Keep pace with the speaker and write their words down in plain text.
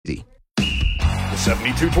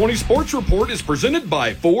7220 Sports Report is presented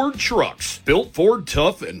by Ford Trucks, built Ford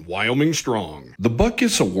tough and Wyoming strong. The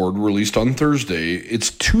Butkus Award released on Thursday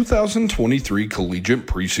its 2023 Collegiate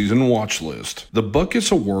Preseason Watch List. The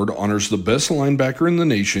Butkus Award honors the best linebacker in the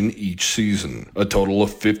nation each season. A total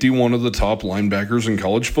of 51 of the top linebackers in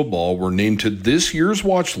college football were named to this year's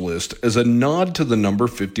watch list as a nod to the number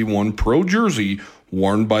 51 pro jersey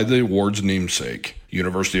worn by the award's namesake.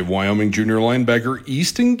 University of Wyoming junior linebacker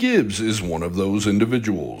Easton Gibbs is one of those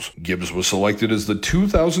individuals. Gibbs was selected as the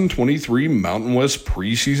 2023 Mountain West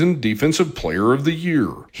Preseason Defensive Player of the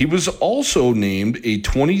Year. He was also named a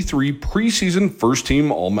 23 preseason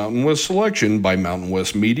first-team All-Mountain West selection by Mountain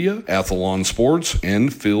West Media, Athlon Sports,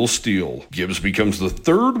 and Phil Steele. Gibbs becomes the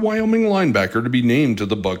third Wyoming linebacker to be named to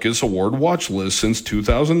the Butkus Award watch list since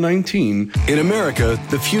 2019. In America,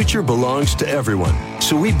 the future belongs to everyone.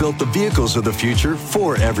 So we built the vehicles of the future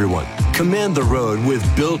for everyone. Command the road with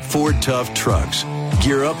built Ford Tough trucks.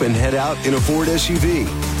 Gear up and head out in a Ford SUV.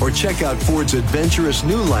 Or check out Ford's adventurous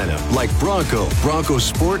new lineup like Bronco, Bronco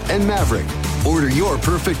Sport, and Maverick. Order your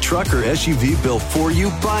perfect truck or SUV built for you,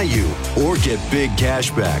 by you. Or get big cash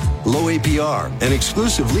back, low APR, and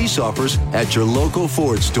exclusive lease offers at your local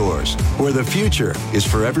Ford stores, where the future is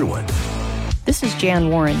for everyone. This is Jan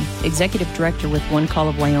Warren, Executive Director with One Call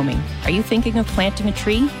of Wyoming. Are you thinking of planting a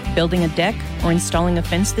tree, building a deck, or installing a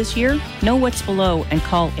fence this year? Know what's below and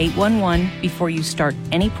call 811 before you start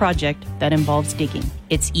any project that involves digging.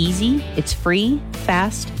 It's easy, it's free,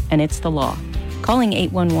 fast, and it's the law. Calling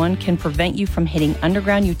 811 can prevent you from hitting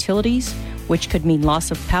underground utilities, which could mean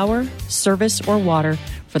loss of power, service, or water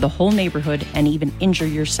for the whole neighborhood and even injure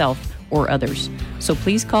yourself or others. So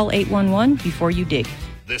please call 811 before you dig.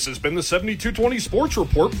 This has been the 7220 Sports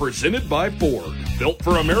Report presented by Ford. Built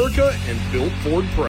for America and built Ford proud.